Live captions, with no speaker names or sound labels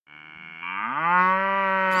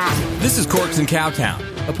This is Corks in Cowtown,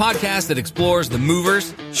 a podcast that explores the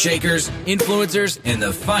movers, shakers, influencers, and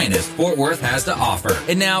the finest Fort Worth has to offer.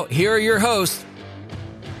 And now, here are your hosts.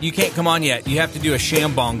 You can't come on yet. You have to do a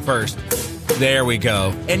shambong first. There we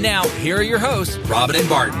go. And now, here are your hosts, Robin and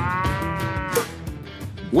Barton.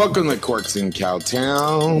 Welcome to Corks in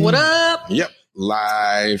Cowtown. What up? Yep.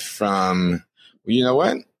 Live from, you know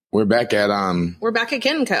what? We're back at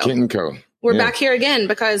Kit and Co. Kit and Co. We're back here again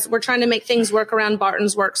because we're trying to make things work around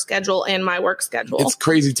Barton's work schedule and my work schedule. It's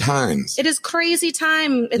crazy times. It is crazy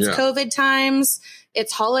time. It's COVID times.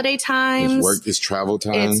 It's holiday times. It's work. It's travel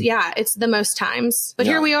time. It's the most times. But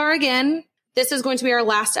here we are again. This is going to be our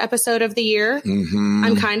last episode of the year. Mm-hmm.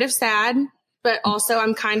 I'm kind of sad, but also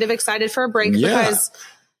I'm kind of excited for a break because,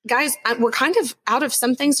 guys, we're kind of out of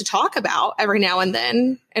some things to talk about every now and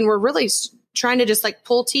then. And we're really trying to just like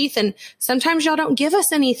pull teeth, and sometimes y'all don't give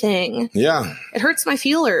us anything. Yeah. It hurts my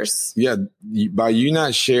feelers. Yeah. By you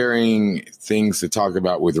not sharing things to talk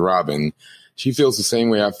about with Robin, she feels the same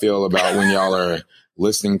way I feel about when y'all are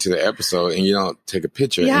listening to the episode and you don't take a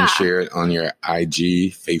picture and share it on your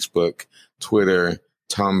IG, Facebook, Twitter,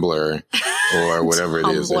 Tumblr, or whatever it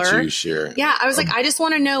is that you share. Yeah. I was like, I just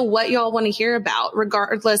want to know what y'all want to hear about,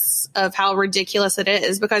 regardless of how ridiculous it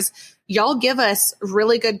is, because y'all give us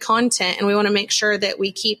really good content and we want to make sure that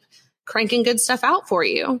we keep cranking good stuff out for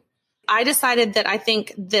you. I decided that I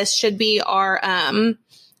think this should be our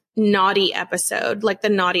naughty episode, like the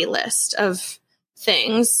naughty list of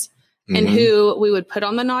things and who we would put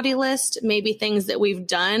on the naughty list, maybe things that we've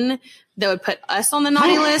done that would put us on the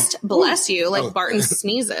naughty list. Bless you, like Barton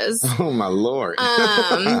sneezes. Oh, my Lord.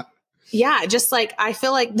 Yeah, just like I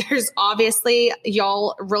feel like there's obviously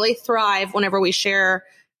y'all really thrive whenever we share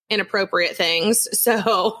inappropriate things.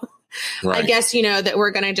 So I guess, you know, that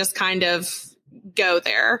we're going to just kind of go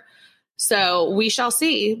there. So we shall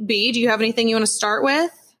see. B, do you have anything you want to start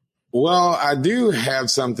with? Well, I do have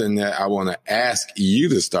something that I want to ask you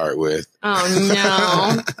to start with.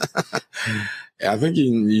 Oh, no. I think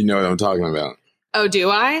you know what I'm talking about. Oh, do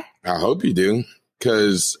I? I hope you do.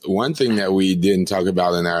 Because one thing that we didn't talk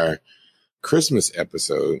about in our Christmas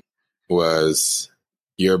episode was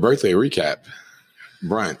your birthday recap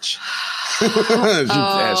brunch.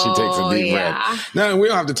 As she takes a deep breath. Now, we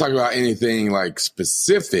don't have to talk about anything like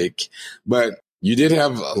specific, but you did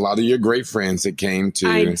have a lot of your great friends that came to.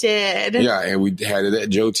 I did. Yeah, and we had it at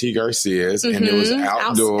Joe T. Garcia's, and it was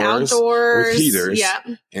outdoors with heaters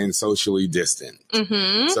and socially distant.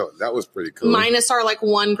 So that was pretty cool. Minus our like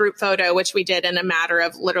one group photo, which we did in a matter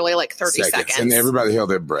of literally like 30 seconds. And everybody held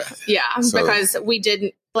their breath. Yeah, because we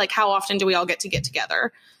didn't, like, how often do we all get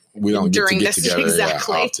together? We don't during get this together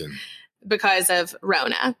exactly often. Because of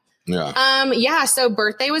Rona. Yeah. So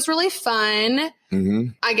birthday was really fun.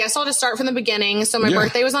 I guess I'll just start from the beginning. So my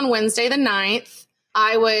birthday was on Wednesday the 9th.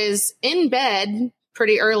 I was in bed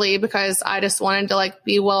pretty early because I just wanted to like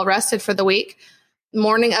be well rested for the week.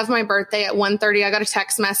 Morning of my birthday at 1:30, I got a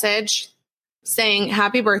text message saying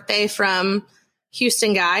happy birthday from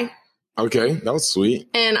Houston guy. Okay. That was sweet.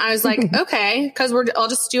 And I was like, okay, because I'll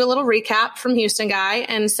just do a little recap from Houston guy.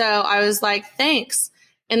 And so I was like, thanks.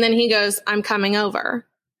 And then he goes, I'm coming over.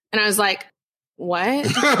 And I was like, what?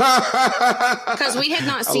 Because we had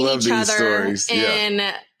not seen each other in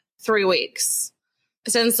 3 weeks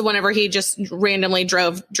since whenever he just randomly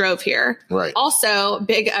drove here. Right. Also,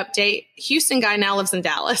 big update. Houston guy now lives in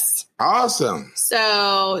Dallas. Awesome.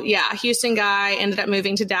 So yeah, Houston guy ended up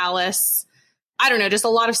moving to Dallas. I don't know, just a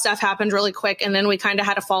lot of stuff happened really quick. And then we kind of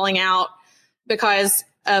had a falling out because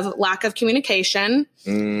of lack of communication.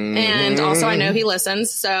 And also I know he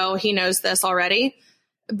listens, so he knows this already.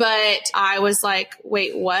 But I was like,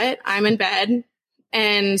 wait, what? I'm in bed.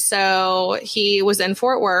 And so he was in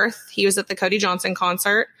Fort Worth. He was at the Cody Johnson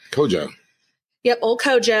concert. Kojo. Yep, old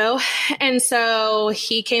Kojo. And so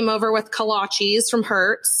he came over with kolaches from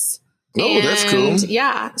Hertz. Oh, that's cool.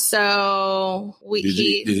 Yeah. So did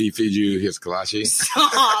he feed you his kolache?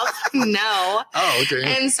 Stop. No. Oh,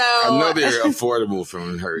 okay. And so I know they're affordable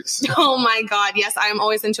from Hertz. Oh my God. Yes. I'm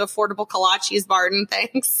always into affordable kolaches, Barton.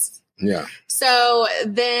 Thanks. Yeah. So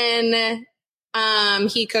then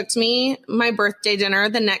he cooked me my birthday dinner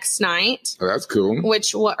the next night. Oh, that's cool.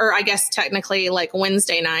 Or I guess technically like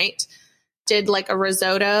Wednesday night. Did like a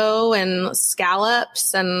risotto and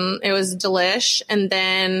scallops, and it was delish. And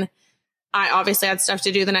then I obviously had stuff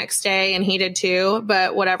to do the next day, and he did too,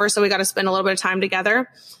 but whatever. So we got to spend a little bit of time together.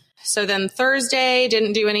 So then Thursday,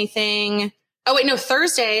 didn't do anything. Oh, wait, no,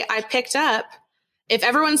 Thursday I picked up. If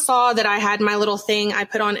everyone saw that I had my little thing I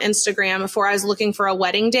put on Instagram before I was looking for a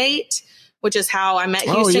wedding date, which is how I met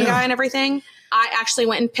Houston guy and everything, I actually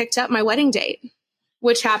went and picked up my wedding date.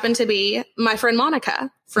 which happened to be my friend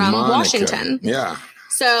Monica from Washington. Yeah.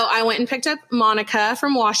 So I went and picked up Monica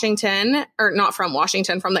from Washington, or not from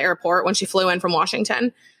Washington, from the airport when she flew in from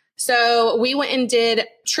Washington. So we went and did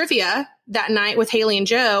trivia that night with Haley and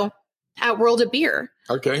Joe at World of Beer.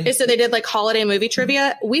 Okay. And so they did like holiday movie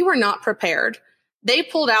trivia. We were not prepared. They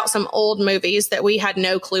pulled out some old movies that we had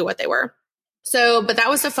no clue what they were. So, but that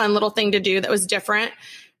was a fun little thing to do that was different.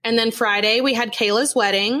 And then Friday we had Kayla's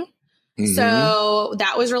wedding. Mm-hmm. So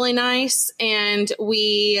that was really nice. And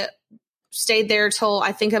we stayed there till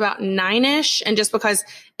I think about 9ish. And just because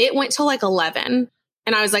it went till like 11.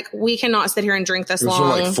 And I was like, we cannot sit here and drink this long. It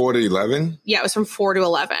was from like 4 to 11? Yeah, it was from 4 to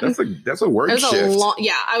 11. That's a work shift.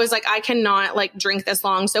 Yeah, I was like, I cannot like drink this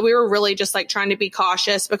long. So we were really just like trying to be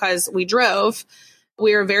cautious because we drove.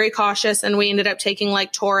 We were very cautious and we ended up taking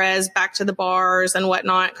like Torres back to the bars and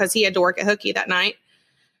whatnot because he had to work at Hookie that night.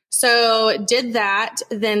 So did that.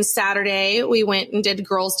 Then Saturday we went and did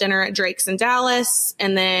girls' dinner at Drake's in Dallas.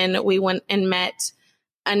 And then we went and met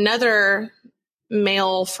another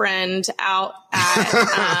male friend out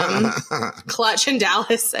at Clutch in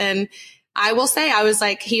Dallas. And I will say, I was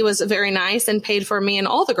like, he was very nice and paid for me and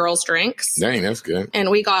all the girls' drinks. Dang, that's good. And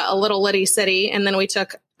we got a little Liddy City. And then we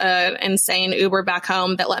took an insane Uber back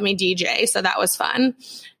home that let me DJ. So that was fun.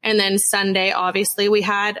 And then Sunday, obviously, we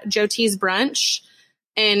had Joe T's brunch.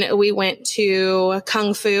 And we went to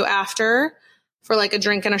Kung Fu after for like a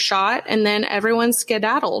drink and a shot. And then everyone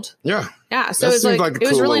skedaddled. Yeah. Yeah. So it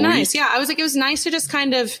was really nice. Yeah. I was like, it was nice to just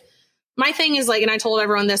kind of, my thing is like, and I told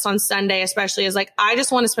everyone this on Sunday, especially, is like, I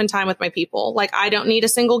just want to spend time with my people. Like, I don't need a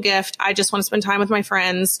single gift. I just want to spend time with my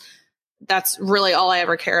friends. That's really all I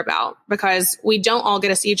ever care about because we don't all get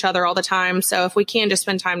to see each other all the time. So if we can just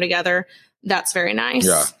spend time together, that's very nice.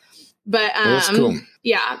 Yeah. But, that's cool.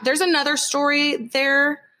 Yeah, there's another story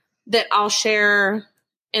there that I'll share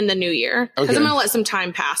in the new year because I'm going to let some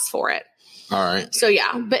time pass for it. All right. So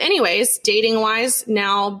yeah, but anyways, dating wise,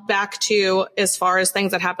 now back to as far as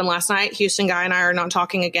things that happened last night, Houston Guy and I are not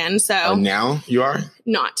talking again. So now you are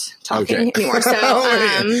not talking anymore.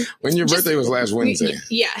 So, when your birthday was last Wednesday.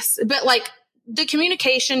 Yes. But like the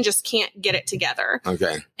communication just can't get it together.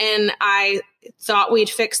 Okay. And I thought we'd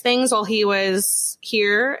fix things while he was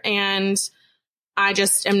here and I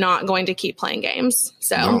just am not going to keep playing games.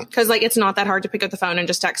 So, because like it's not that hard to pick up the phone and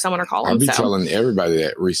just text someone or call them. I'll be telling everybody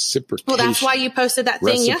that reciprocation. Well, that's why you posted that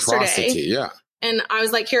thing yesterday. Yeah. And I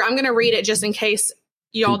was like, here, I'm going to read it just in case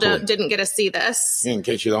y'all didn't get to see this. In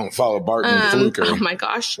case you don't follow Barton Fluker. Oh my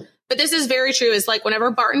gosh. But this is very true. Is like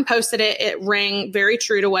whenever Barton posted it, it rang very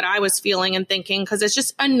true to what I was feeling and thinking because it's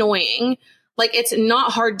just annoying. Like it's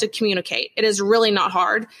not hard to communicate. It is really not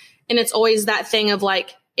hard. And it's always that thing of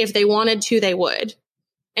like, if they wanted to, they would.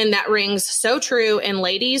 And that rings so true. And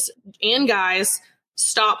ladies and guys,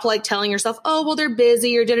 stop like telling yourself, oh, well, they're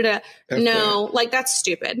busy or da-da-da. No, like that's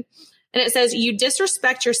stupid. And it says you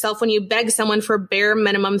disrespect yourself when you beg someone for bare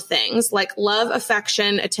minimum things like love,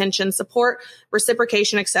 affection, attention, support,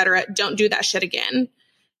 reciprocation, etc. Don't do that shit again.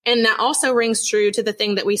 And that also rings true to the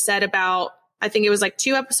thing that we said about, I think it was like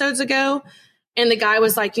 2 episodes ago. And the guy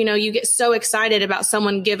was like, you get so excited about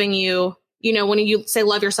someone giving you, when you say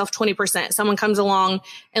love yourself 20%, someone comes along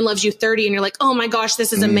and loves you 30 and you're like, oh my gosh,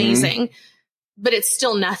 this is amazing. But it's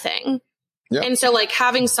still nothing. Yep. And so like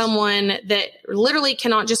having someone that literally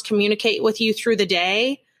cannot just communicate with you through the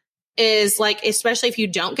day is like, especially if you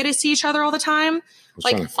don't get to see each other all the time,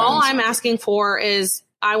 like all I'm asking for is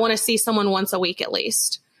I want to see someone once a week at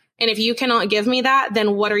least. And if you cannot give me that,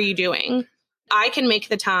 then what are you doing? I can make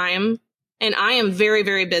the time and I am very,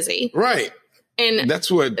 very busy. Right. And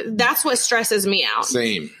that's what stresses me out.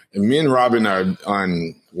 Same. And me and Robin are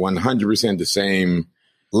on 100% the same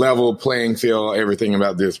level playing field, everything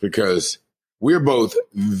about this, because we're both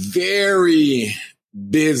very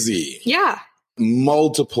busy. Yeah.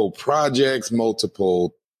 Multiple projects,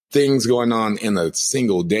 multiple things going on in a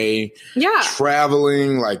single day. Yeah.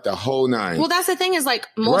 Traveling, like the whole nine. Well, that's the thing is like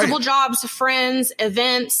multiple jobs, friends,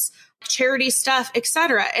 events, charity stuff,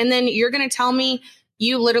 etc. And then you're going to tell me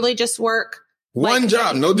you literally just work one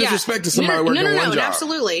job. No disrespect to somebody working one job.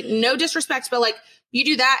 Absolutely. No disrespect. But like you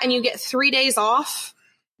do that and you get 3 days off,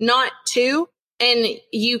 not 2. And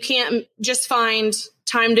you can't just find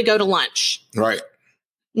time to go to lunch. Right.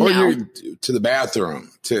 Or you're to the bathroom,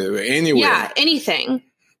 to anywhere. Yeah, anything.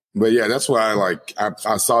 But yeah, that's why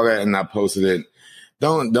I saw that and I posted it.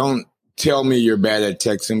 Don't tell me you're bad at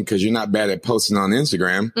texting because you're not bad at posting on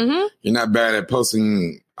Instagram. Mm-hmm. You're not bad at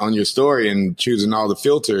posting on your story and choosing all the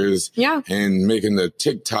filters. Yeah. And making the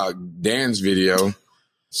TikTok dance video.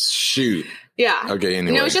 Shoot. Yeah. Okay.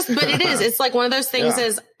 Anyway. No, but it is. It's like one of those things Yeah.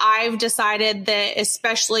 is I've decided that,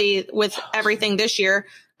 especially with everything this year,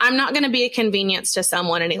 I'm not going to be a convenience to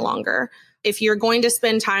someone any longer. If you're going to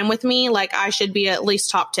spend time with me, like I should be at least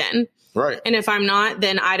top 10. Right. And if I'm not,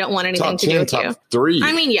 then I don't want anything Top to 10, do with top you. 3.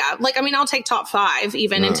 I mean, yeah. Like, I mean, I'll take top 5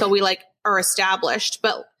 even until we like are established.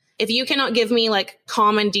 But if you cannot give me like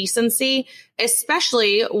common decency,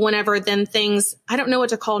 especially whenever then things, I don't know what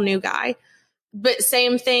to call new guy, but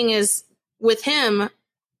same thing is with him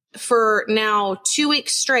for now 2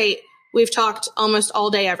 weeks straight, we've talked almost all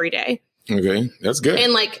day, every day. Okay. That's good.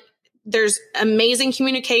 And like, there's amazing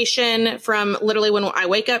communication from literally when I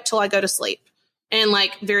wake up till I go to sleep, and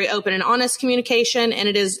like very open and honest communication. And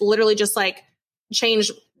it is literally just like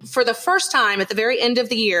changed for the first time at the very end of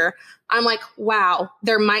the year. I'm like, wow,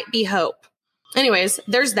 there might be hope. Anyways,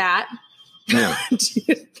 there's that. Yeah.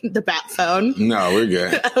 The bat phone. No, we're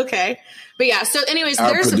good. Okay. But yeah. So anyways, Our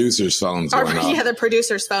there's producer's phone's going off. yeah, the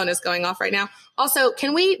producer's phone is going off right now. Also,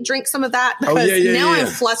 can we drink some of that? Because now I'm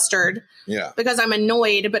flustered Yeah. because I'm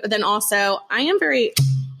annoyed, but then also I am very,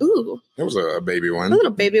 ooh, That was a baby a one. little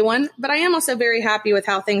baby one, but I am also very happy with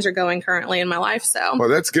how things are going currently in my life. So Well,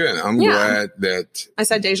 that's good. I'm glad that I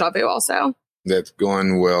said deja vu also. that's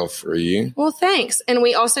going well for you. Well, thanks. And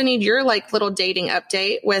we also need your like little dating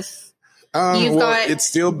update with, It's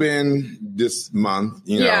still been this month,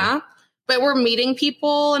 you know. yeah, but we're meeting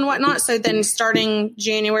people and whatnot. So then starting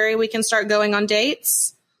January, we can start going on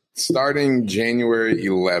dates. Starting January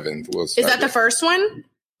 11th, we'll start. Is that the first one?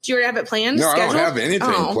 Do you already have it planned? No, scheduled? I don't have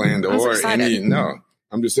anything planned I was or excited. no.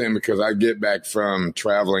 I'm just saying because I get back from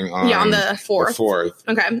traveling on the 4th. The 4th.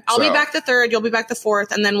 Okay. I'll be So- back the 3rd. You'll be back the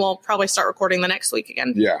 4th. And then we'll probably start recording the next week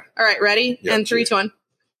again. Yeah. All right. Ready? Yeah, And 3, cheers. 2, 1.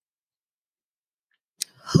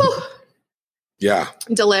 Whew. Yeah.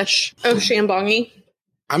 Delish. Oh, Shambongi.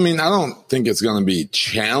 I mean, I don't think it's going to be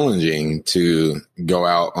challenging to go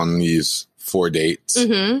out on these 4 dates.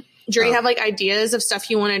 Mm-hmm. Do you already have like ideas of stuff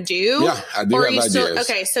you want to do? Yeah, I do Or are have you ideas. still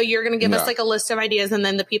okay? So you're going to give us like a list of ideas, and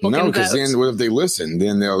then the people No, can because vote. then what if they listen?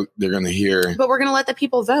 Then they're going to hear. But we're going to let the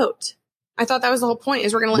people vote. I thought that was the whole point.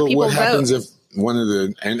 Is we're going to let But people what happens vote. if one of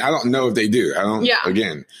the, and I don't know if they do. I don't. Yeah.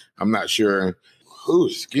 Again, I'm not sure. Ooh,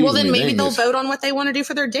 excuse Well, then me, maybe dang they'll this. vote on what they want to do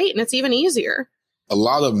for their date, and it's even easier. A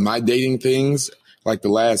lot of my dating things, like the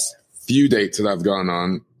last few dates that I've gone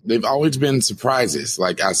on, they've always been surprises.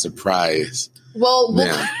 Like I surprise. Well,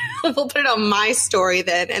 Yeah. we'll put it on my story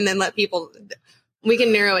then, and then let people. We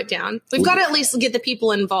can narrow it down. We've got to at least get the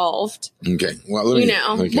people involved. Okay. Well, let me,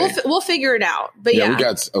 okay. We'll figure it out. But yeah, we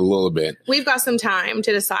got a little bit. we've got some time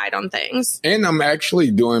to decide on things. And I'm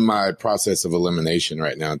actually doing my process of elimination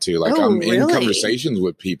right now too. Like Oh, I'm in really? conversations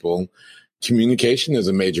with people. Communication is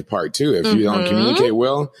a major part too. If you don't Mhm. communicate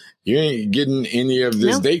well, you ain't getting any of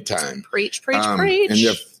this No. date time. Preach, preach, And preach.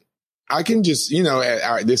 if I can just,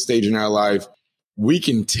 at this stage in our life, we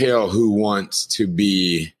can tell who wants to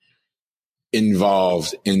be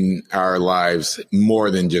involved in our lives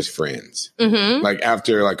more than just friends. Mm-hmm. Like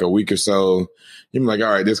after like a week or so, you're like,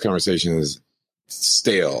 all right, this conversation is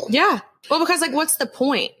stale. Yeah. Well, because like, what's the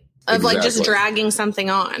point of like just Exactly. dragging something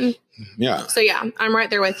on? Yeah. So yeah, I'm right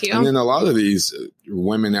there with you. And then a lot of these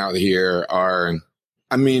women out here are,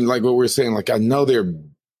 I mean, like what we're saying, like I know they're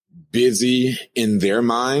busy in their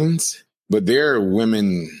minds, but there are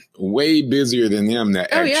women way busier than them that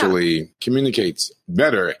Oh, yeah. actually communicates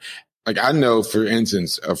better. Like I know, for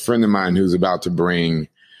instance, a friend of mine who's about to bring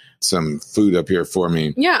some food up here for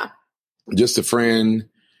me, Yeah. just a friend,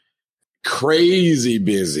 crazy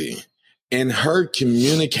busy. And her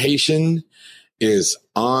communication is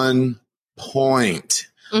on point,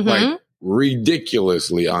 Mm-hmm. like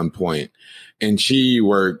ridiculously on point. And she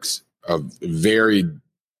works a very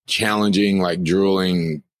challenging, like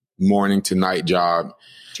drooling morning to night job.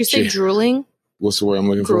 Did you say she- drooling? What's the word I'm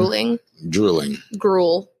looking Grueling? for? Drooling.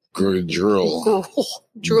 Gruel. Drool. Gruel.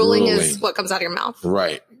 Drooling is Drooling. what comes out of your mouth.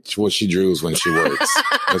 Right. What she drools when she works.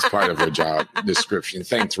 That's part of her job description.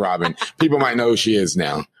 Thanks, Robin. People might know who she is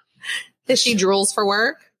now. That she drools for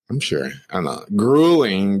work? I'm sure. I don't know.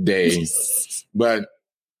 Grueling day. But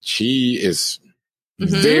she is Mhm.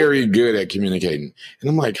 very good at communicating. And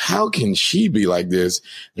I'm like, how can she be like this?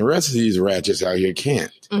 The rest of these ratchets out here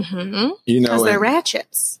can't. Mm-hmm. You know, Because they're and-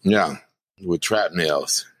 ratchets. yeah, with trap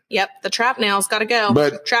nails. Yep. The trap nails got to go.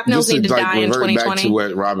 But trap nails just need to die in revert back 2020. to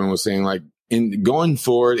what Robin was saying, like in going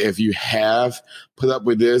forward, if you have put up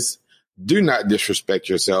with this, do not disrespect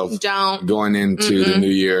yourself Don't. going into the Mm-mm. new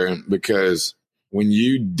year, because when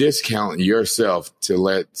you discount yourself to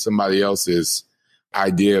let somebody else's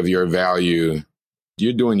idea of your value,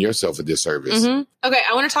 you're doing yourself a disservice. Mhm. Okay.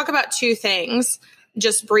 I want to talk about two things.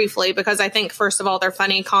 just briefly, because I think, first of all, they're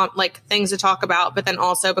funny, like things to talk about, but then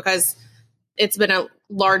also because it's been a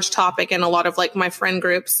large topic in a lot of like my friend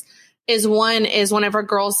groups, is whenever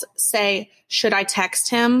girls say, should I text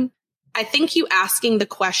him? I think you asking the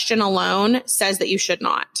question alone says that you should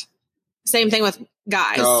not. Same thing with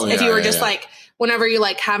guys. If you were just like, whenever you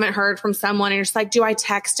like haven't heard from someone and you're just like, do I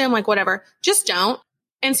text him? Like whatever, just don't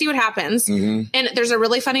and see what happens. And there's a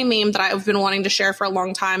really funny meme that I've been wanting to share for a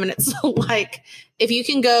long time. And it's like, if you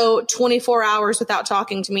can go 24 hours without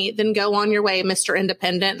talking to me, then go on your way, Mr.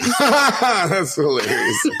 Independent. That's hilarious.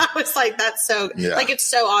 I was like, that's so, like, it's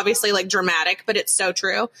so obviously like dramatic, but it's so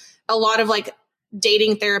true. A lot of like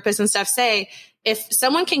dating therapists and stuff say, if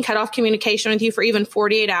someone can cut off communication with you for even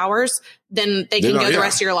 48 hours, then they can go the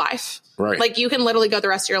rest of your life. Right. Like you can literally go the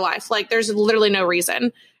rest of your life. Like there's literally no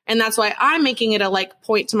reason. And that's why I'm making it a like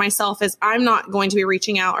point to myself is I'm not going to be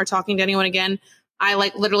reaching out or talking to anyone again. I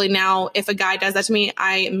like literally now, if a guy does that to me,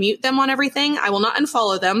 I mute them on everything. I will not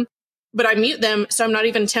unfollow them, but I mute them. So I'm not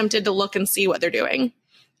even tempted to look and see what they're doing.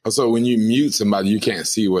 So when you mute somebody, you can't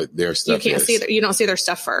see what their stuff you can't is. you don't see their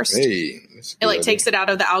stuff first. Hey, it like takes it out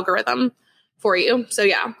of the algorithm for you. So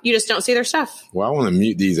yeah, you just don't see their stuff. Well, I want to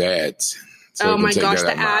mute these ads. So oh my gosh,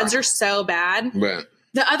 the ads are so bad. But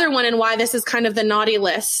the other one, and why this is kind of the naughty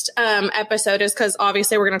list episode, is because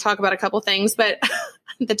obviously we're going to talk about a couple things, but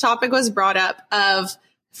the topic was brought up of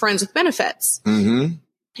friends with benefits in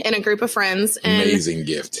a group of friends. And amazing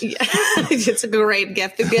gift. It's a great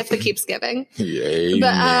gift. The gift that keeps giving. Yay.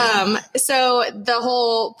 But so the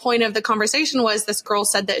whole point of the conversation was this girl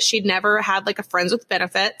said that she'd never had like a friends with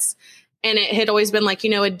benefits, and it had always been like, you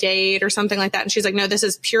know, a date or something like that. And she's like, no, this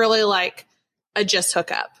is purely like a just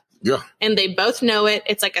hookup. Yeah. And they both know it.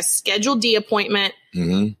 It's like a Schedule D appointment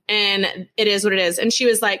and it is what it is. And she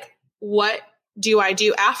was like, what do I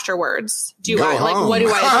do afterwards? What do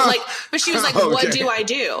I like? But she was like, what do I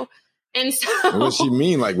do? And so what does she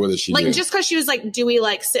mean? Like, what does she do? Just because she was like, do we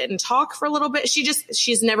like sit and talk for a little bit?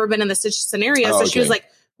 She's never been in this scenario. So she was like,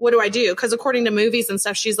 what do I do? Because according to movies and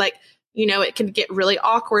stuff, she's like, you know, it can get really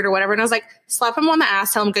awkward or whatever. And I was like, slap him on the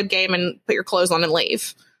ass, tell him good game, and put your clothes on and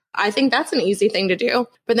leave. I think that's an easy thing to do.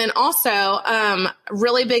 But then also,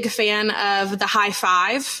 really big fan of the high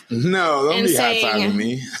five. No, don't be high-fiving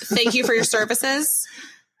me. Thank you for your services.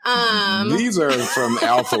 These are from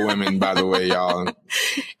alpha women, by the way, y'all.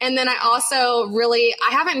 And then I also I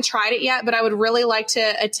haven't tried it yet, but I would really like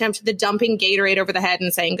to attempt the dumping Gatorade over the head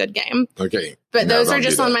and saying good game. Okay. But those are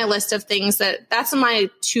just on my list of things that's on my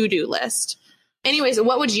to-do list. Anyways,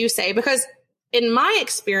 what would you say? Because in my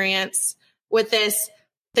experience with this,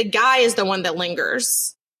 the guy is the one that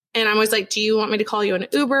lingers. And I'm always like, do you want me to call you an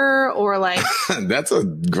Uber or like, that's a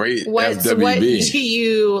great FWB. What do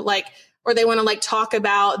you like, or they want to like talk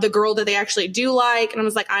about the girl that they actually do like. And I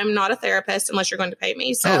was like, I'm not a therapist unless you're going to pay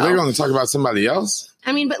me. So they're going to talk about somebody else.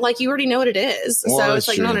 I mean, but like, you already know what it is. Well, so it's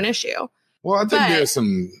like not an issue. Well, I think there's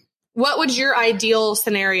some. What would your ideal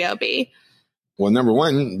scenario be? Well, number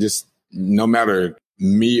one, just no matter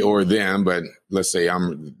me or them, but let's say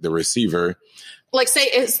I'm the receiver. Like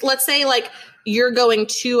let's say like you're going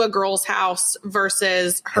to a girl's house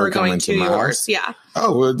versus her going to yours. House? Yeah.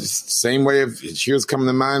 Oh, well, same way if she was coming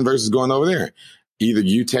to mine versus going over there. Either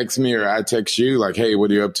you text me or I text you like, hey,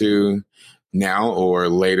 what are you up to now or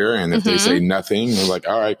later? And if they say nothing, we're like,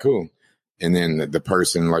 all right, cool. And then the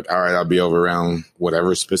person like, all right, I'll be over around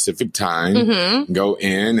whatever specific time, go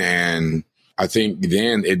in. And I think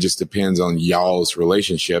then it just depends on y'all's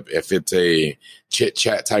relationship. If it's a chit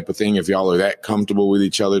chat type of thing, if y'all are that comfortable with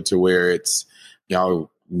each other to where it's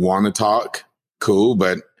y'all want to talk, cool.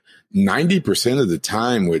 But 90% of the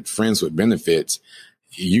time with friends with benefits,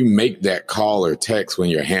 you make that call or text when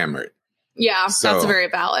you're hammered. Yeah, so, that's very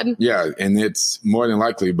valid. Yeah. And it's more than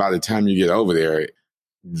likely by the time you get over there,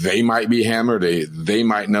 they might be hammered. They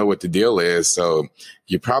might know what the deal is. So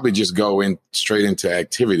you probably just go in straight into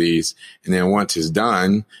activities. And then once it's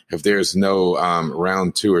done, if there's no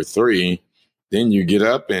round 2 or 3, then you get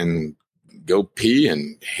up and go pee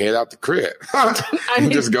and head out the crib. I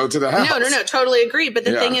mean, just go to the house. No, totally agree. But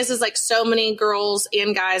the thing is like so many girls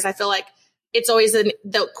and guys, I feel like it's always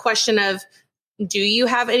the question of, do you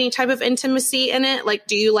have any type of intimacy in it? Like,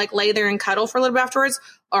 do you like lay there and cuddle for a little bit afterwards?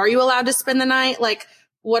 Are you allowed to spend the night? Like,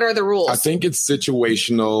 what are the rules? I think it's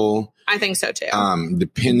situational. I think so too.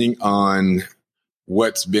 Depending on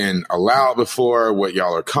what's been allowed before, what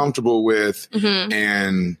y'all are comfortable with.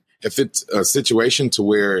 And if it's a situation to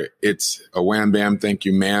where it's a wham bam, thank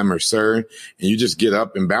you, ma'am or sir, and you just get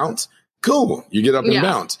up and bounce, cool. You get up and Yeah.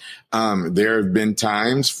 bounce. There have been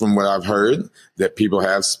times from what I've heard that people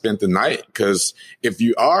have spent the night, because if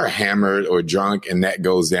you are hammered or drunk and that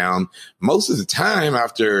goes down, most of the time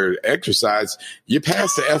after exercise, you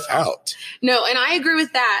pass the F out. No, and I agree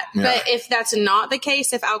with that. Yeah. But if that's not the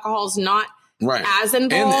case, if alcohol's not Right. as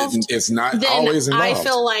involved, And it's not then always involved. I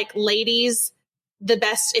feel like ladies, the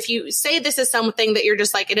best, if you say this is something that you're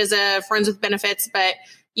just like, it is a friends with benefits, but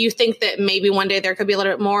you think that maybe one day there could be a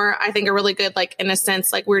little bit more. I think a really good, like, in a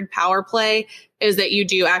sense, like weird power play is that you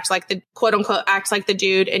do act like the quote unquote act like the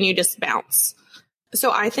dude and you just bounce.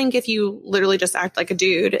 So I think if you literally just act like a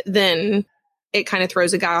dude, then it kind of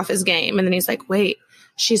throws a guy off his game. And then he's like, wait,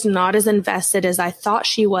 she's not as invested as I thought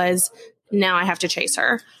she was. Now I have to chase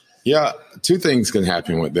her. Yeah. Two things can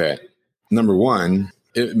happen with that. Number one,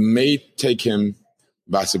 it may take him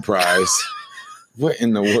by surprise. What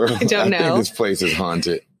in the world? I don't know. think this place is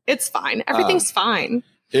haunted. It's fine. Everything's fine.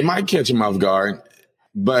 It might catch him off guard,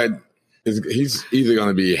 but he's either going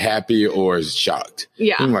to be happy or shocked.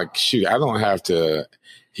 Yeah. I'm like, shoot, I don't have to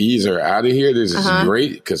ease her out of here. This is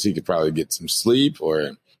great, because he could probably get some sleep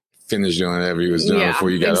or finish doing whatever he was doing before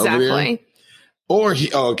you got over there. Or he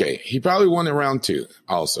probably won in round 2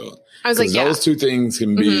 also. I was like, those two things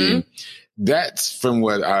can be, that's from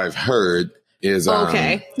what I've heard is,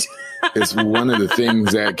 okay. it's one of the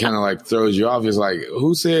things that kind of like throws you off. Is like,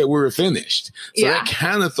 who said we were finished? So that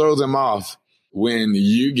kind of throws them off when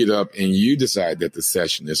you get up and you decide that the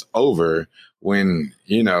session is over, when,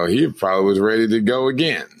 he probably was ready to go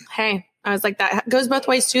again. Hey, I was like, that goes both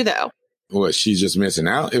ways too, though. What, she's just missing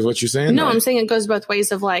out is what you're saying? No, I'm saying it goes both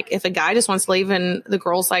ways of like, if a guy just wants to leave and the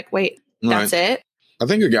girl's like, wait, that's it. I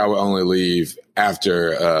think a guy would only leave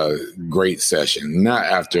after a great session, not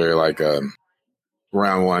after like a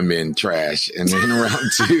round 1 being trash and then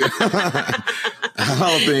round 2. I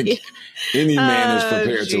don't think any man is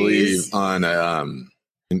prepared to leave on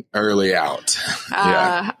an early out.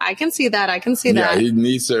 I can see that. Yeah, he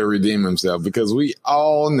needs to redeem himself, because we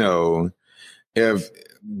all know if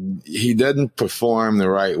he doesn't perform the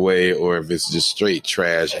right way, or if it's just straight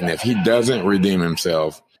trash, and if he doesn't redeem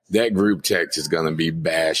himself, that group text is going to be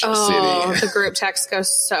bash city. The group text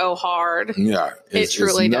goes so hard. Yeah. It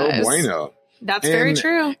truly does. No bueno. That's very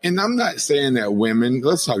true. And I'm not saying that women,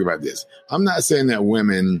 let's talk about this. I'm not saying that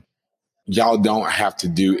women, y'all don't have to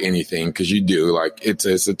do anything, because you do. Like, it's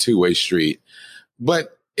a two-way street.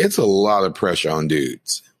 But it's a lot of pressure on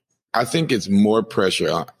dudes. I think it's more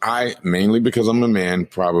pressure on, mainly because I'm a man,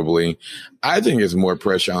 probably. I think it's more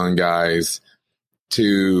pressure on guys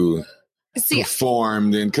to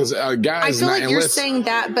perform than, because guys. I feel like you're saying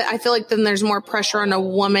that, but I feel like then there's more pressure on a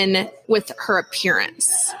woman with her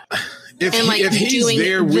appearance. If he's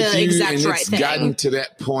there with you and it's gotten to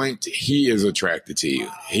that point, he is attracted to you.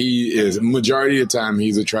 He is, majority of the time,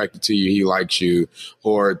 he's attracted to you. He likes you,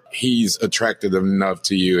 or he's attracted enough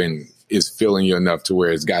to you and is feeling you enough to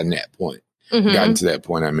where it's gotten that point. Gotten to that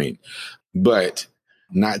point, I mean. But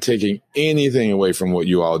not taking anything away from what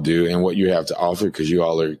you all do and what you have to offer, because you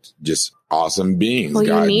all are just awesome beings. Well,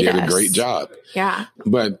 God did a great job. Yeah.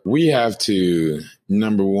 But we have to,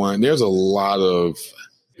 number one, there's a lot of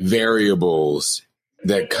variables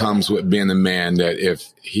that comes with being a man, that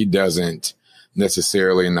if he doesn't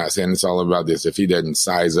necessarily, and not saying it's all about this, if he doesn't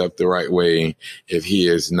size up the right way, if he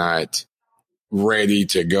is not ready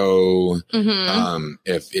to go,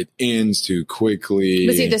 if it ends too quickly.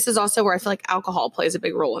 But see, this is also where I feel like alcohol plays a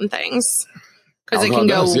big role in things, because it can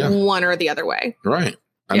go one or the other way. Right.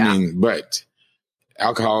 I mean, but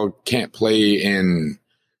alcohol can't play in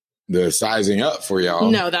the sizing up for y'all.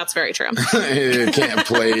 No, that's very true. It can't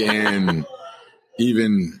play in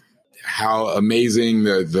even how amazing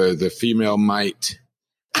the female might.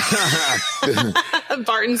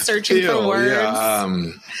 Barton's searching for words.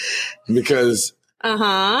 Yeah, because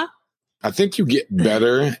I think you get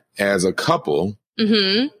better as a couple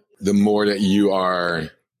the more that you are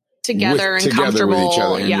together and together comfortable with each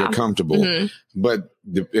other, and you're comfortable. But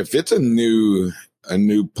if it's a new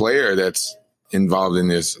player that's involved in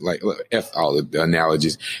this, like, F all the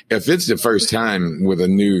analogies, if it's the first time with a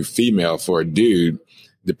new female for a dude,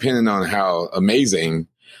 depending on how amazing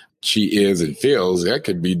she is and feels, that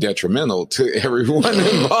could be detrimental to everyone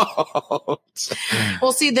involved.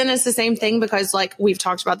 Well, see, then it's the same thing, because like we've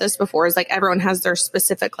talked about this before, is like everyone has their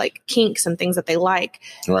specific like kinks and things that they like.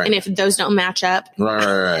 Right. And if those don't match up.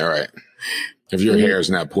 Right. If your hair is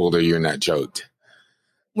not pulled or you're not choked.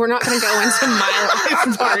 We're not going to go into my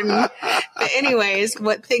life, Barton. But anyways,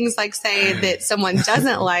 what things like say that someone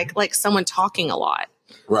doesn't like someone talking a lot.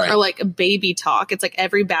 Right. Or like baby talk. It's like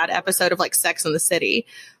every bad episode of like Sex and the City.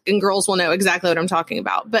 And girls will know exactly what I'm talking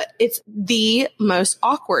about. But it's the most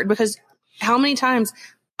awkward, because how many times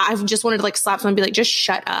I've just wanted to like slap someone and be like, just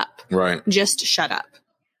shut up. Right. Just shut up.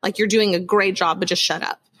 Like, you're doing a great job, but just shut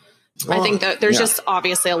up. Well, I think that there's just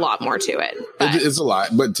obviously a lot more to it. It's a lot.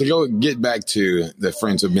 But to get back to the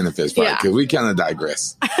friends with benefits part, because we kind of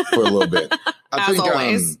digress for a little bit. I think,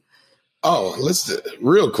 always. Let's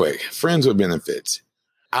real quick. Friends with benefits.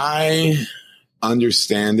 I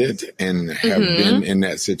understand it and have been in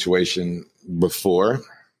that situation before,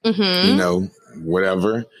 you know,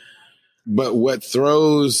 whatever. But what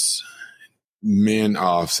throws men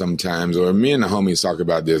off sometimes, or me and the homies talk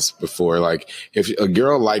about this before, like if a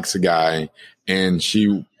girl likes a guy and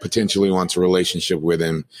she potentially wants a relationship with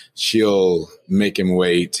him, she'll make him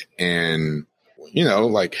wait and, you know,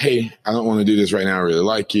 like, hey, I don't want to do this right now. I really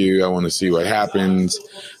like you. I want to see what happens.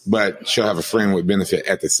 But she'll have a friend with benefit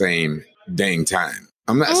at the same dang time.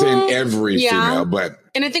 I'm not saying every female, but.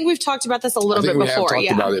 And I think we've talked about this a little bit before. We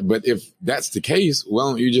have talked about it. But if that's the case, why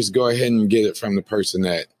don't you just go ahead and get it from the person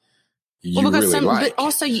that you really like? But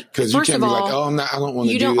also, because you can't be like, oh, I don't want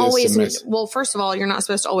to do this. Well, first of all, you're not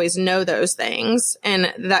supposed to always know those things.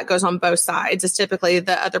 And that goes on both sides. It's typically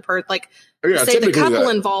the other person, like, say the couple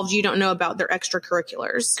involved, you don't know about their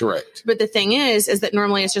extracurriculars. Correct. But the thing is that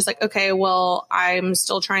normally it's just like, okay, well, I'm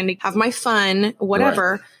still trying to have my fun,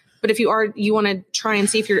 whatever. Right. But if you want to try and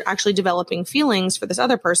see if you're actually developing feelings for this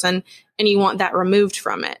other person and you want that removed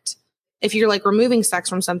from it. If you're like removing sex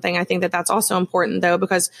from something, I think that that's also important though,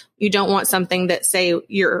 because you don't want something that, say,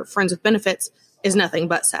 your friends with benefits is nothing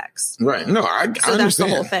but sex. Right. No, I understand. That's the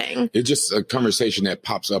whole thing. It's just a conversation that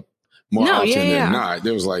pops up more often than not.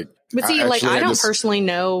 There was like, but see, like, I don't personally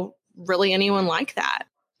know really anyone like that.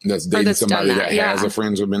 That's dating somebody that has a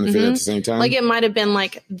friends with benefit at the same time. Like, it might have been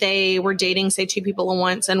like they were dating, say, two people at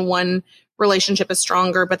once, and one relationship is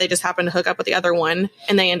stronger, but they just happen to hook up with the other one,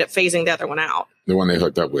 and they end up phasing the other one out. The one they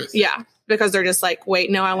hooked up with. Yeah, because they're just like, wait,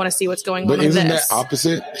 no, I want to see what's going on. But isn't that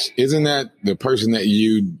opposite? Isn't that the person that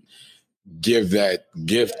you give that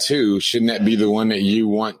gift to? Shouldn't that be the one that you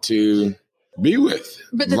want to be with?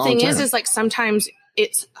 But the thing is like sometimes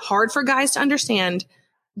it's hard for guys to understand.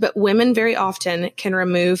 But women very often can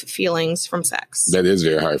remove feelings from sex. That is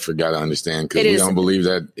very hard for guys to understand, because we don't believe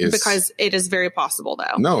that it's... Because it is very possible,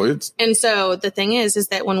 though. No, it's... And so the thing is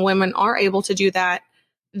that when women are able to do that,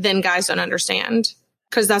 then guys don't understand.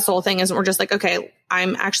 Because that's the whole thing, is we're just like, okay,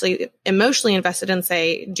 I'm actually emotionally invested in,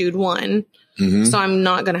 say, dude one. So I'm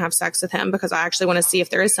not going to have sex with him because I actually want to see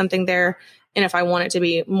if there is something there. And if I want it to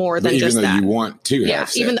be more than just that. Even though you want to have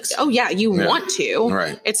sex. You want to.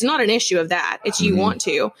 Right. It's not an issue of that. It's you want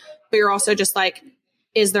to. But you're also just like,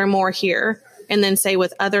 is there more here? And then say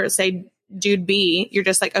dude B, you're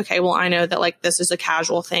just like, okay, well, I know that like this is a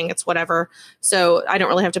casual thing. It's whatever. So I don't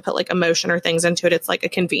really have to put like emotion or things into it. It's like a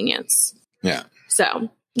convenience. Yeah.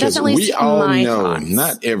 So that's at least we all my know, thoughts.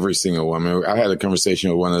 Not every single woman. I had a conversation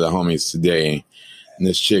with one of the homies today, and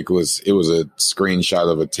this chick it was a screenshot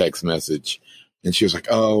of a text message. And she was like,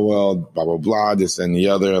 oh, well, blah, blah, blah, this and the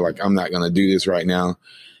other. Like, I'm not going to do this right now.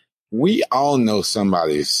 We all know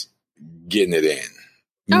somebody's getting it in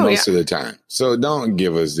most of the time. So don't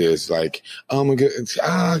give us this like, oh my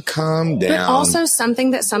God, calm down. But also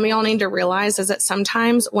something that some of y'all need to realize is that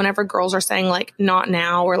sometimes whenever girls are saying like not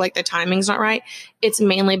now or like the timing's not right, it's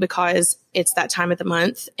mainly because it's that time of the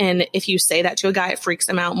month. And if you say that to a guy, it freaks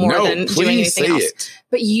him out more than doing anything else.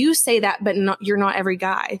 But you say that, but you're not every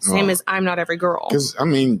guy. Same as I'm not every girl. Because I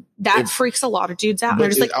mean, that freaks a lot of dudes out. And they're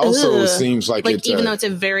just like, also seems like it's even though it's a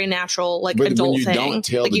very natural, like adult thing. But when you don't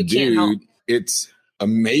tell like, the dude, it's a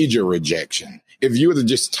major rejection. If you would have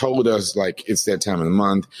just told us like it's that time of the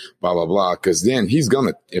month, blah, blah, blah, because then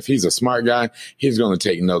if he's a smart guy, he's going to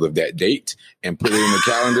take note of that date and put it in the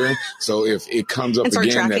calendar. So if it comes up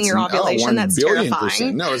again, that's your ovulation, that's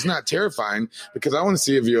 1,000,000,000%. No, it's not terrifying, because I want to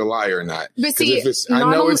see if you're a liar or not. But see, I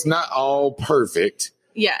know it's not all perfect.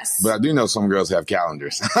 Yes. But I do know some girls have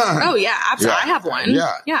calendars. Oh yeah, absolutely. Yeah. I have one.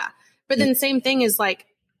 Yeah. But then same thing is like,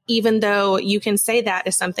 even though you can say that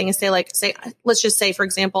as something and say, let's just say, for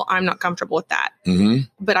example, I'm not comfortable with that.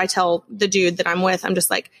 But I tell the dude that I'm with, I'm just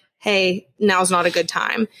like, hey, now's not a good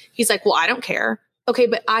time. He's like, well, I don't care. Okay,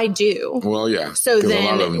 but I do. Well, yeah. So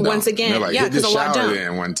then once again, like, because a lot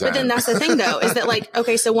don't. One time. But then that's the thing though, is that like,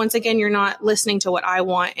 okay, so once again, you're not listening to what I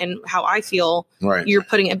want and how I feel. Right. You're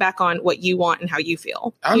putting it back on what you want and how you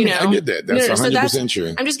feel. I get that. That's 100%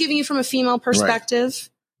 true. I'm just giving you from a female perspective. Right.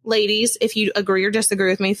 Ladies, if you agree or disagree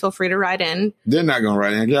with me, feel free to write in. They're not going to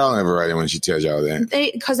write in. Y'all never write in when she tells y'all that.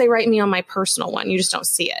 Because they write me on my personal one. You just don't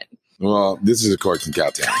see it. Well, this is a Corks and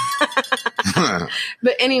Cowtown.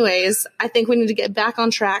 But anyways, I think we need to get back on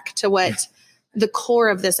track to what the core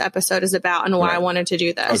of this episode is about and why I wanted to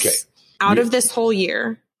do this. Okay. Out of this whole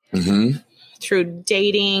year, through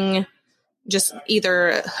dating, just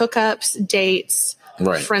either hookups, dates,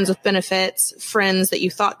 Right. friends with benefits, friends that you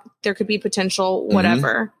thought there could be potential,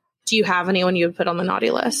 whatever. Do you have anyone you would put on the naughty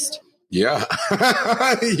list? Yeah.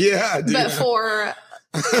 Yeah. I do. But for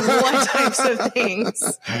what types of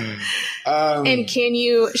things? And can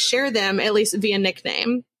you share them at least via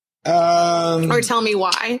nickname? Or tell me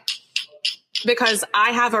why? Because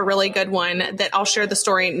I have a really good one that I'll share the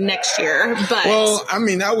story next year. But well, I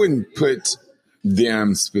mean, I wouldn't put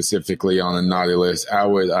them specifically on a naughty list. I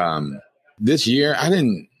would, this year,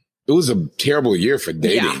 it was a terrible year for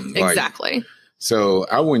dating. Yeah, exactly. So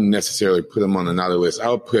I wouldn't necessarily put them on the naughty list. I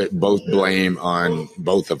would put both blame on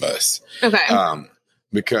both of us. Okay.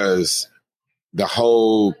 Because the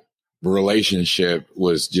whole relationship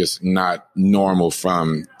was just not normal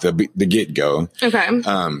from the get-go. Okay.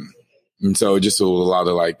 And so just a lot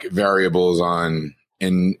of like variables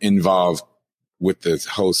involved with this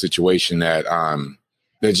whole situation that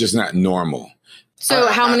that's just not normal. So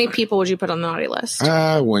how many people would you put on the naughty list?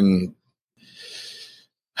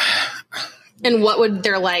 And what would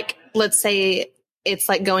their, like, let's say it's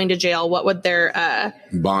like going to jail, what would their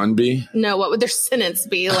bond be? No, what would their sentence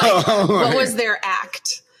be? Like, what was their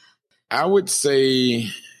act? I would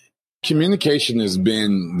say communication has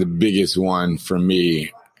been the biggest one for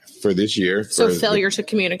me for this year. So failure to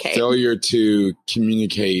communicate. Failure to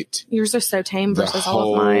communicate. Yours are so tame versus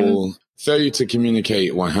all of mine. Failure to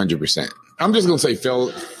communicate 100%. I'm just going to say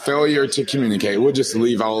failure to communicate. We'll just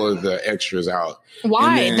leave all of the extras out.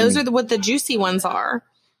 Why? Those are what the juicy ones are.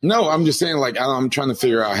 No, I'm just saying, like, I'm trying to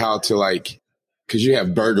figure out how to, like, because you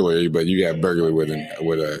have burglary, but you have burglary with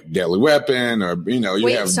a deadly weapon, or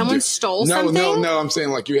someone stole something. No. I'm saying,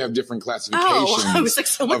 like, you have different classifications. Oh, I was like,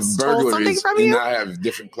 someone stole something from and you. I have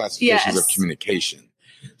different classifications of communication.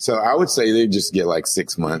 So I would say they just get like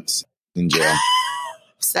 6 months in jail.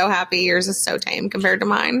 So happy yours is so tame compared to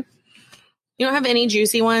mine. You don't have any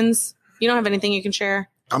juicy ones. You don't have anything you can share.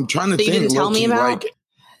 I'm trying to that think. You didn't tell me about. Like,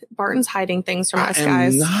 Barton's hiding things from us, I am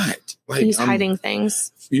guys. Not. Like, he's hiding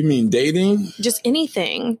things. You mean dating? Just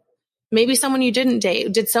anything. Maybe someone you didn't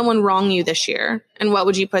date. Did someone wrong you this year? And what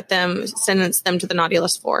would you sentence them to the naughty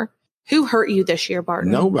list for? Who hurt you this year,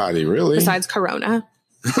 Barton? Nobody, really. Besides Corona.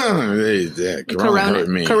 Corona hurt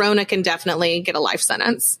me. Corona can definitely get a life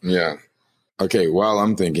sentence. Yeah. Okay, while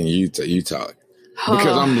I'm thinking, you talk.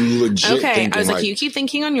 Because I'm legit thinking, I was like, you keep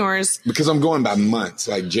thinking on yours. Because I'm going by months.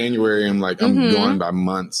 Like January, I'm going by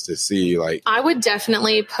months to see, like. I would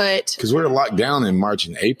definitely put. Because we're locked down in March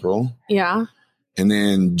and April. Yeah. And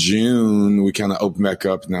then June, we kind of opened back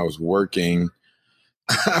up and I was working.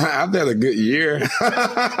 I've had a good year.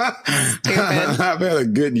 I've had a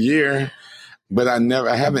good year. But I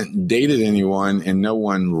haven't dated anyone and no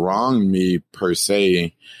one wronged me per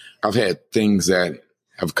se. I've had things that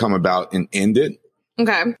have come about and ended.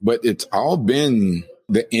 Okay. But it's all been,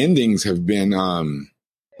 the endings have been,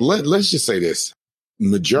 let's just say this.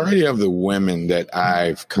 Majority of the women that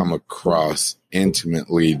I've come across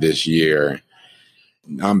intimately this year,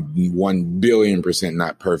 I'm 1,000,000,000%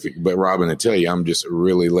 not perfect, but Robin, I tell you, I'm just a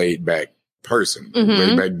really laid back person,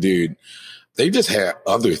 laid back dude. They just had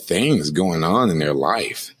other things going on in their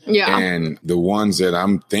life. Yeah. And the ones that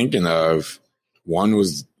I'm thinking of, one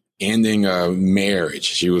was ending a marriage.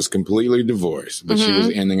 She was completely divorced, but she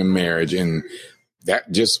was ending a marriage. And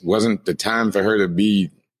that just wasn't the time for her to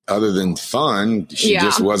be other than fun. She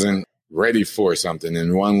just wasn't ready for something.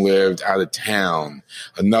 And one lived out of town.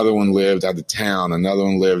 Another one lived out of town. Another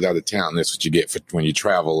one lived out of town. That's what you get when you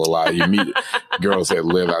travel a lot. You meet girls that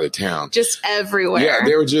live out of town. Just everywhere. Yeah,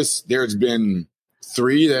 there's been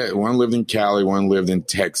 3 that one lived in Cali, one lived in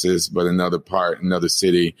Texas, but another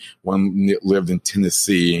city. One lived in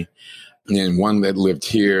Tennessee. And one that lived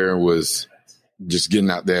here was just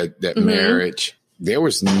getting out that marriage. There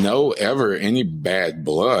was no ever any bad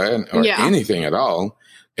blood or anything at all.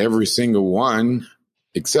 Every single one,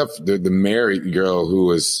 except the married girl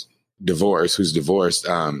who's divorced.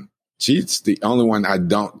 She's the only one I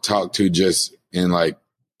don't talk to just in like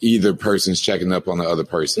either person's checking up on the other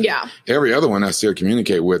person. Yeah. Every other one I still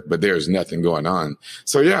communicate with, but there's nothing going on.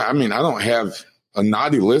 So yeah, I mean, I don't have a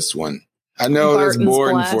naughty list one. I know Barton's that's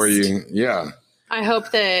boring blessed. For you. Yeah. I hope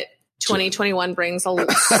that 2021 brings a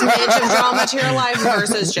smidge of drama to your life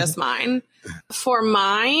versus just mine. For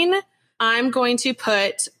mine, I'm going to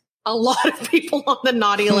put a lot of people on the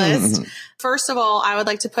naughty list. First of all, I would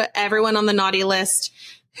like to put everyone on the naughty list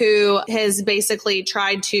who has basically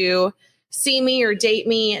tried to see me or date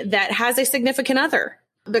me that has a significant other.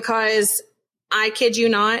 Because I kid you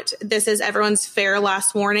not, this is everyone's fair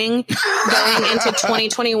last warning. Going into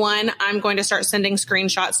 2021, I'm going to start sending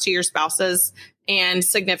screenshots to your spouses and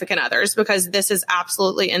significant others, because this is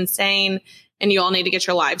absolutely insane and you all need to get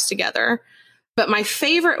your lives together. But my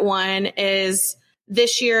favorite one is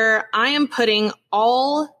this year, I am putting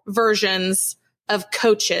all versions of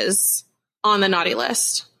coaches on the naughty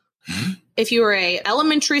list. If you are a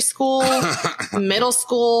elementary school, middle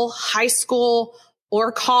school, high school,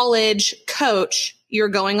 or college coach, you're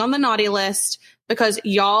going on the naughty list because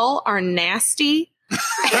y'all are nasty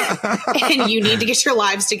and you need to get your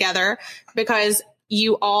lives together, because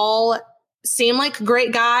you all seem like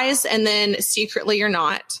great guys and then secretly you're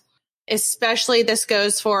not. Especially this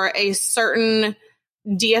goes for a certain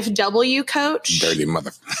DFW coach. Dirty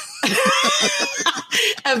mother.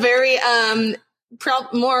 A very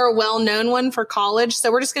more well-known one for college.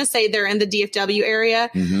 So we're just going to say they're in the DFW area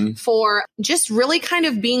for just really kind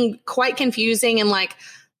of being quite confusing and like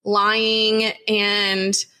lying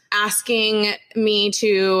and asking me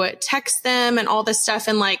to text them and all this stuff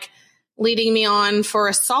and like leading me on for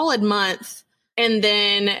a solid month and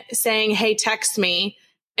then saying, hey, text me.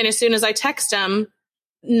 And as soon as I text them,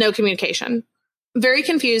 no communication. Very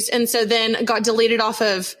confused. And so then got deleted off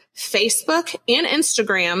of Facebook and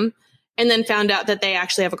Instagram, and then found out that they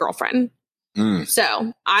actually have a girlfriend.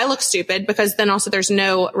 So I look stupid because then also there's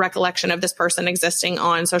no recollection of this person existing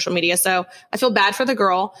on social media. So I feel bad for the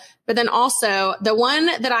girl. But then also the one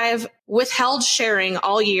that I have withheld sharing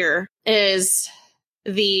all year is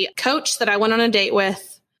the coach that I went on a date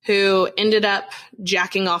with who ended up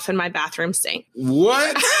jacking off in my bathroom sink.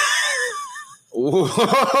 What? Holy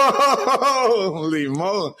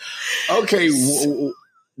moly. Okay.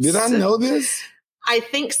 Did I know this? I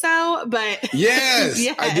think so, but yes,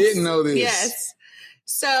 I didn't know this. Yes.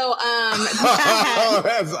 So,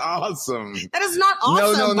 that's awesome. That is not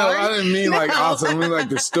awesome. No. I didn't mean like awesome. I mean like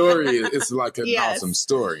the story. It's like an awesome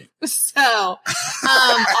story. So,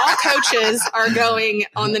 all coaches are going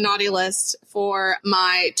on the naughty list for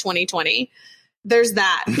my 2020. There's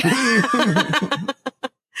that.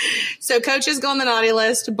 So coaches go on the naughty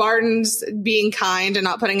list. Barton's being kind and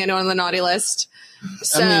not putting anyone on the naughty list.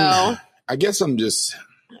 So I guess I'm just,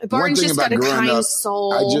 Barton's just got a kind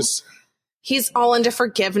soul. I he's all into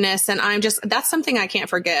forgiveness, and that's something I can't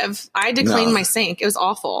forgive. I had to clean my sink. It was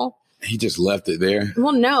awful. He just left it there.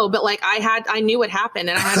 Well, no, but like I knew what happened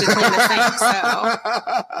and I had to clean the sink. So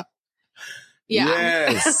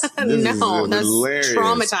yeah. Yes. No, that's hilarious.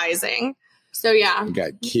 Traumatizing. So yeah. You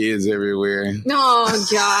got kids everywhere. Oh,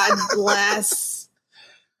 God bless.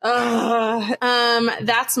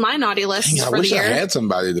 That's my naughty list. Dang, I wish I had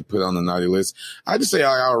somebody to put on the naughty list. I just say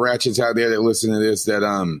all ratchets out there that listen to this that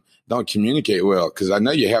don't communicate well, because I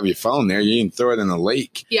know you have your phone there. You can throw it in the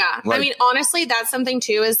lake. Yeah. Like, I mean, honestly, that's something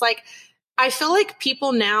too, is like, I feel like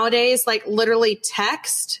people nowadays like literally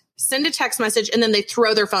send a text message, and then they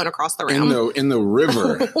throw their phone across the room. In the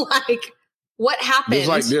river. Like, what happened? It's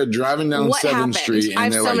like they're driving down 7th Street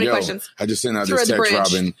and they're like, yo, questions. I just sent out this text,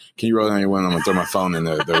 Robin. Can you roll down your window? I'm going to throw my phone in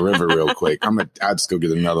the river real quick. I'll just go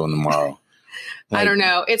get another one tomorrow. Like, I don't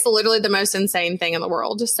know. It's literally the most insane thing in the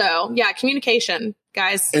world. So yeah, communication,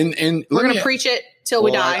 guys. And we're going to preach it till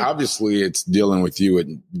we die. Obviously it's dealing with you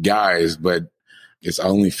and guys, but it's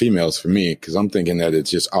only females for me, because I'm thinking that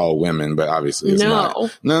it's just all women, but obviously it's not.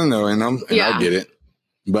 No. And I get it.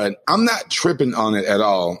 But I'm not tripping on it at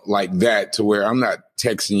all like that, to where I'm not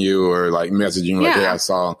texting you or like messaging like, hey, I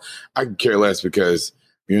saw. I could care less, because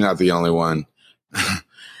you're not the only one.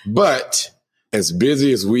 But as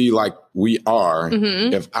busy as we are,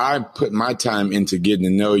 if I put my time into getting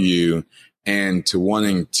to know you and to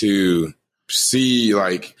wanting to see,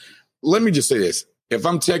 like, let me just say this. If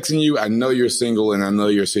I'm texting you, I know you're single and I know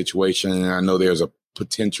your situation and I know there's a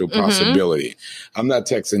potential possibility. I'm not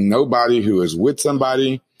texting nobody who is with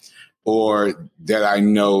somebody or that I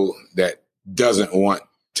know that doesn't want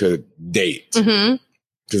to date,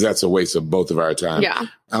 because that's a waste of both of our time. Yeah.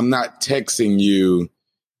 I'm not texting you.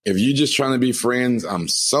 If you're just trying to be friends, I'm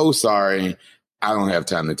so sorry. I don't have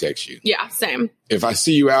time to text you. Yeah, same. If I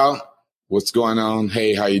see you out, what's going on?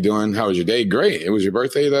 Hey, how you doing? How was your day? Great. It was your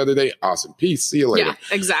birthday the other day. Awesome. Peace. See you later.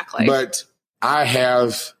 Yeah, exactly. But I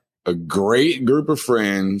have a great group of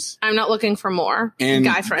friends. I'm not looking for more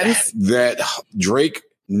guy friends. That Drake,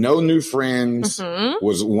 no new friends,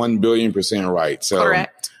 was 1,000,000,000% right. So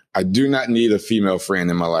correct. I do not need a female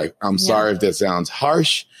friend in my life. I'm sorry if that sounds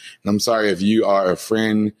harsh. And I'm sorry if you are a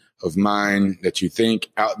friend of mine that you think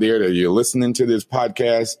out there that you're listening to this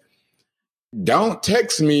podcast. Don't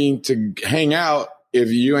text me to hang out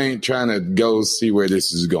if you ain't trying to go see where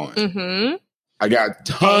this is going. I got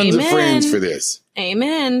tons of friends for this.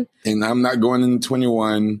 Amen. And I'm not going into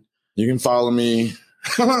 21. You can follow me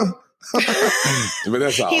But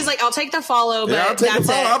that's all. He's like, I'll take the follow, but Yeah, I'll take that's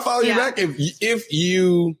the follow. it. I'll follow you Yeah. back if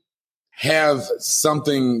you have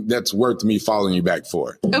something that's worth me following you back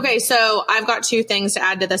for. Okay, so I've got 2 things to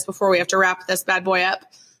add to this before we have to wrap this bad boy up.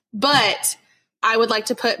 But I would like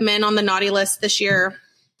to put men on the naughty list this year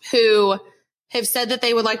who have said that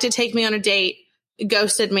they would like to take me on a date,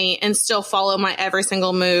 ghosted me, and still follow my every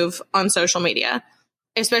single move on social media.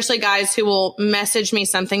 Especially guys who will message me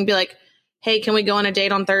something, be like, hey, can we go on a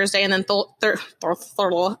date on Thursday? And then Thursday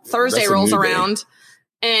That's a rolls new around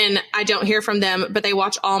and I don't hear from them, but they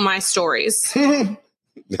watch all my stories.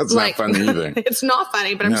 That's Like, not funny either. It's not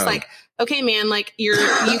funny, but I'm just No. like, okay, man, like you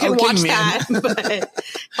can Okay, watch man. that, but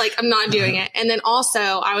like I'm not doing it. And then also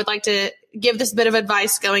I would like to give this bit of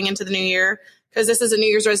advice going into the new year, because this is a New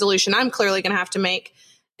Year's resolution I'm clearly going to have to make.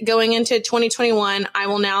 Going into 2021, I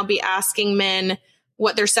will now be asking men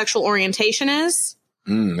what their sexual orientation is.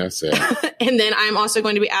 That's it. And then I'm also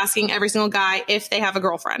going to be asking every single guy if they have a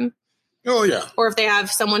girlfriend Oh, yeah. or if they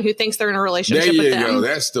have someone who thinks they're in a There relationship you with them. go.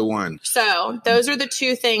 That's the one. So those are the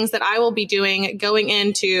 2 things that I will be doing going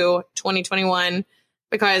into 2021,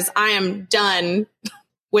 because I am done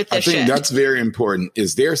with this I think shit. that's very important.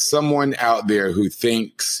 Is there someone out there who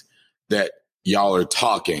thinks that y'all are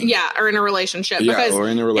talking? Yeah, or in a relationship. Yeah, Because or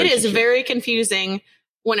in a it relationship. is very confusing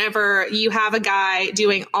whenever you have a guy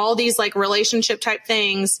doing all these like relationship type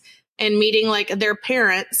things and meeting like their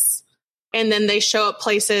parents, and then they show up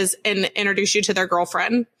places and introduce you to their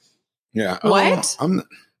girlfriend. Yeah. What? I'm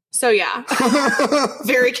So yeah,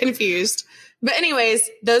 very confused. But anyways,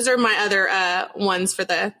 those are my other ones for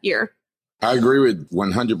the year. I agree with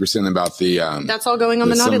 100% about the That's all going on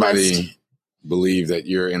the that naughty somebody list. believe that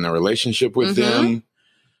you're in a relationship with Mhm. them.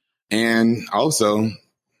 And also,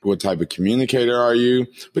 what type of communicator are you?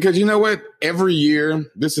 Because you know what? Every year,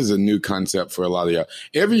 this is a new concept for a lot of y'all.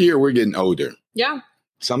 Every year we're getting older. Yeah.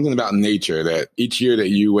 Something about nature that each year that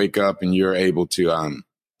you wake up and you're able to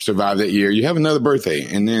survive that year, you have another birthday,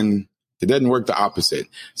 and then it doesn't work the opposite.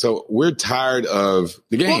 So we're tired of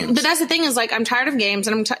the games. Well, but that's the thing is like, I'm tired of games,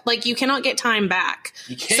 and like, you cannot get time back.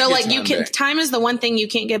 You can't So get like time back. time is the one thing you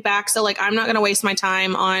can't get back. So like, I'm not going to waste my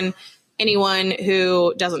time on anyone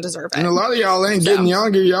who doesn't deserve it. And a lot of y'all ain't getting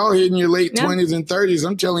younger. Y'all hitting your late Yeah. 20s and 30s.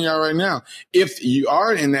 I'm telling y'all right now, if you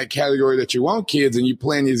are in that category that you want kids and you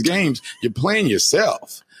playing these games, you're playing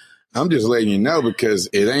yourself. I'm just letting you know, because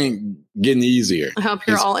it ain't getting easier. I hope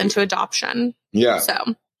you're It's- all into adoption. Yeah.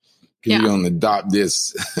 So You're yeah. going to adopt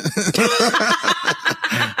this.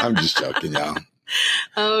 I'm just joking, y'all.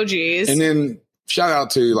 oh geez. And then shout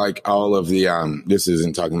out to like all of the, this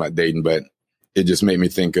isn't talking about dating, but it just made me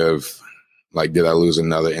think of like, did I lose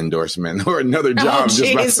another endorsement or another job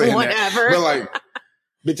just by geez, saying whatever. that? But like,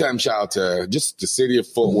 big time shout out to just the city of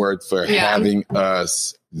Fort Worth for Yeah. having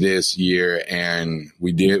us this year. And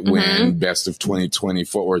we did win Best of 2020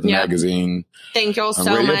 Fort Worth Yeah. Magazine Thank y'all so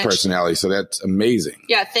radio much. personality. So that's amazing.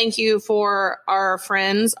 Yeah. Thank you for our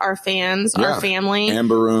friends, our fans, Yeah. our family.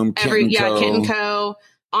 Amber Room, Kent and Co. Kent and Co.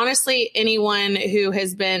 Honestly, anyone who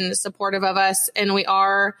has been supportive of us, and we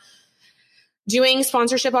are doing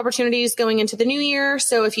sponsorship opportunities going into the new year.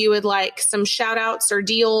 So if you would like some shout outs or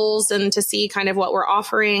deals and to see kind of what we're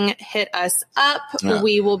offering, hit us up. Yeah.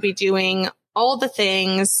 We will be doing all the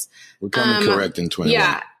things. We're coming correct in 21.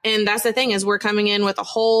 Yeah. And that's the thing is we're coming in with a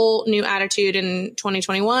whole new attitude in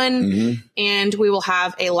 2021 Mm-hmm. and we will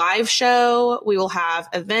have a live show. We will have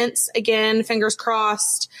events again, fingers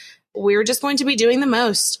crossed. We're just going to be doing the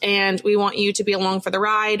most, and we want you to be along for the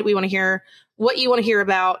ride. We want to hear what you want to hear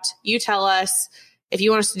about. You tell us. If you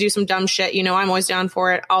want us to do some dumb shit, you know, I'm always down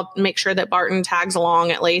for it. I'll make sure that Barton tags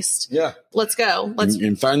along at least. Yeah. Let's go. Let's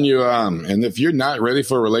And find you, and if you're not ready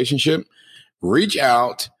for a relationship, reach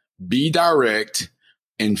out, be direct,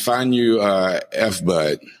 and find you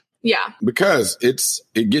F-Bud, yeah. because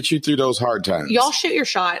it gets you through those hard times. Y'all shoot your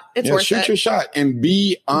shot. It's worth shoot it. your shot and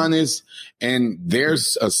be honest. And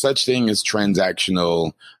there's a such thing as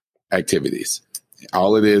transactional activities.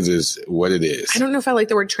 All it is what it is. I don't know if I like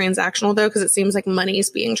the word transactional though, because it seems like money is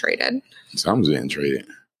being traded. Some's being traded.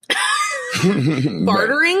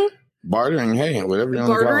 Bartering? Bartering, hey, whatever you want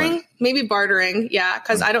to call Bartering? it. Maybe bartering. Yeah,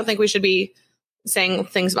 because I don't think we should be saying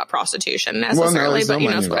things about prostitution Well, no, necessarily, there's but no you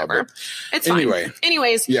know, money it's whatever. involved. It's fine. Anyway.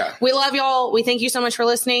 Anyways, Yeah. we love y'all. We thank you so much for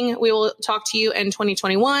listening. We will talk to you in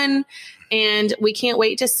 2021, and we can't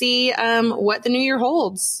wait to see what the new year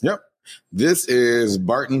holds. Yep. This is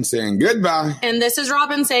Barton saying goodbye. And this is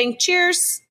Robin saying cheers.